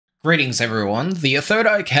Greetings everyone, the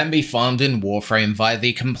Athodai can be farmed in Warframe via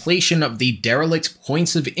the completion of the Derelict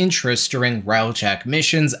Points of Interest during Railjack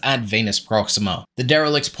missions at Venus Proxima. The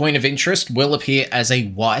Derelict Point of Interest will appear as a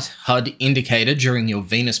white HUD indicator during your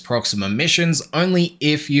Venus Proxima missions only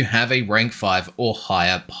if you have a rank 5 or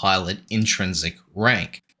higher pilot intrinsic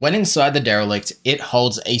rank. When inside the Derelict, it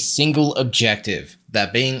holds a single objective,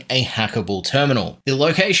 that being a hackable terminal, the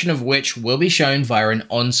location of which will be shown via an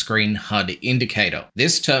on-screen HUD indicator.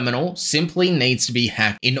 This terminal simply needs to be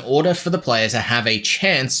hacked in order for the player to have a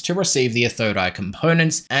chance to receive the Athodai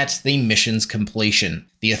components at the mission's completion.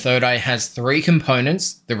 The Athodai has 3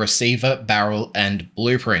 components: the receiver, barrel, and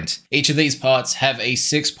blueprint. Each of these parts have a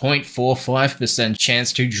 6.45%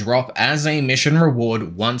 chance to drop as a mission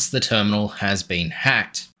reward once the terminal has been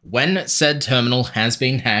hacked. When said terminal has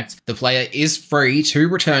been hacked, the player is free to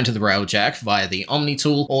return to the Railjack via the Omni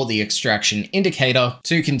tool or the extraction indicator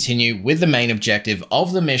to continue with the main objective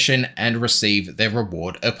of the mission and receive their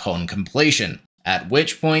reward upon completion. At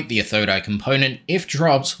which point the Athodai component, if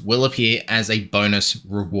dropped, will appear as a bonus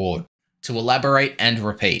reward. To elaborate and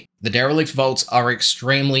repeat, the Derelict Vaults are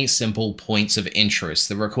extremely simple points of interest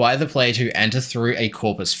that require the player to enter through a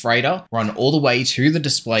Corpus Freighter, run all the way to the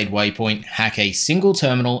displayed waypoint, hack a single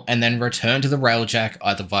terminal, and then return to the Railjack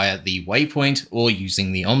either via the waypoint or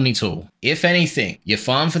using the Omni tool. If anything, your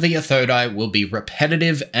farm for the Athodai will be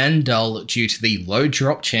repetitive and dull due to the low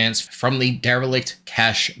drop chance from the Derelict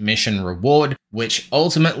Cache mission reward, which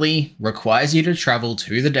ultimately requires you to travel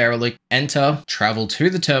to the Derelict, enter, travel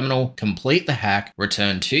to the terminal, complete the hack,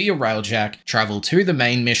 return to your Railjack, travel to the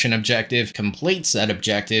main mission objective, complete said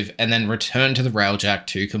objective, and then return to the Railjack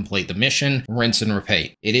to complete the mission, rinse and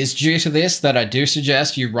repeat. It is due to this that I do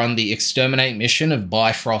suggest you run the exterminate mission of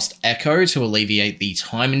Bifrost Echo to alleviate the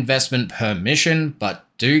time investment per mission, but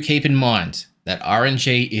do keep in mind that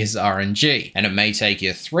RNG is RNG, and it may take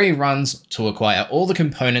you 3 runs to acquire all the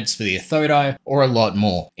components for the Athodai, or a lot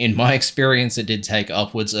more. In my experience, it did take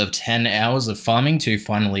upwards of 10 hours of farming to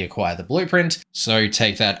finally acquire the blueprint, so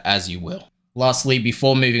take that as you will. Lastly,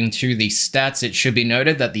 before moving to the stats, it should be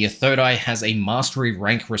noted that the Athodai has a mastery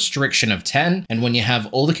rank restriction of 10, and when you have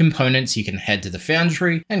all the components, you can head to the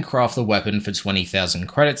Foundry and craft the weapon for 20,000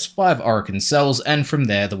 credits, 5 Orokin cells, and from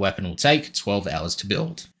there the weapon will take 12 hours to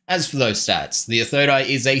build. As for those stats, the Athodai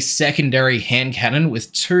is a secondary handcannon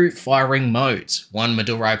with 2 firing modes, one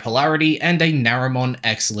Madurai polarity and a Naramon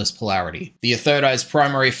Exilus polarity. The Athodai's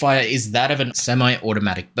primary fire is that of a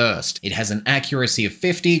semi-automatic burst. It has an accuracy of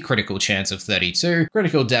 50, critical chance of 32,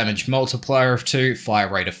 critical damage multiplier of 2, fire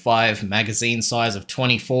rate of 5, magazine size of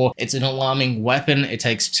 24. It's an alarming weapon, it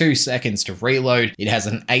takes 2 seconds to reload, it has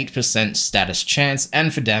an 8% status chance,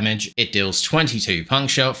 and for damage, it deals 22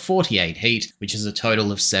 puncture, 48 heat, which is a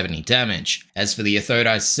total of 70 damage. As for the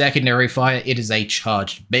Athodai's secondary fire, it is a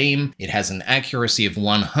charged beam. It has an accuracy of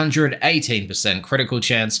 100, 18% critical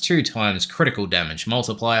chance, 2 times critical damage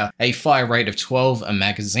multiplier, a fire rate of 12, a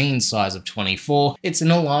magazine size of 24. It's an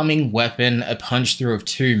alarming weapon, a punch through of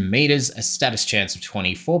 2 meters, a status chance of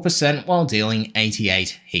 24% while dealing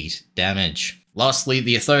 88 heat damage. Lastly,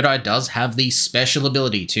 the Athodai does have the special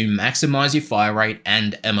ability to maximize your fire rate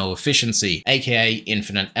and ammo efficiency, aka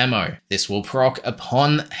infinite ammo. This will proc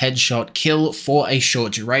upon headshot kill for a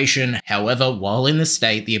short duration, however, while in the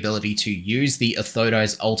state, the ability to use the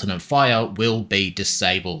Athodai's alternate fire will be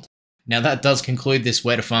disabled. Now that does conclude this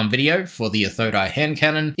where to farm video for the Athodai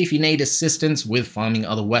Handcannon. If you need assistance with farming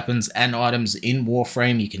other weapons and items in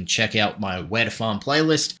Warframe, you can check out my where to farm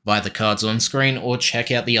playlist via the cards on screen or check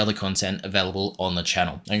out the other content available on the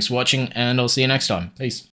channel. Thanks for watching and I'll see you next time. Peace.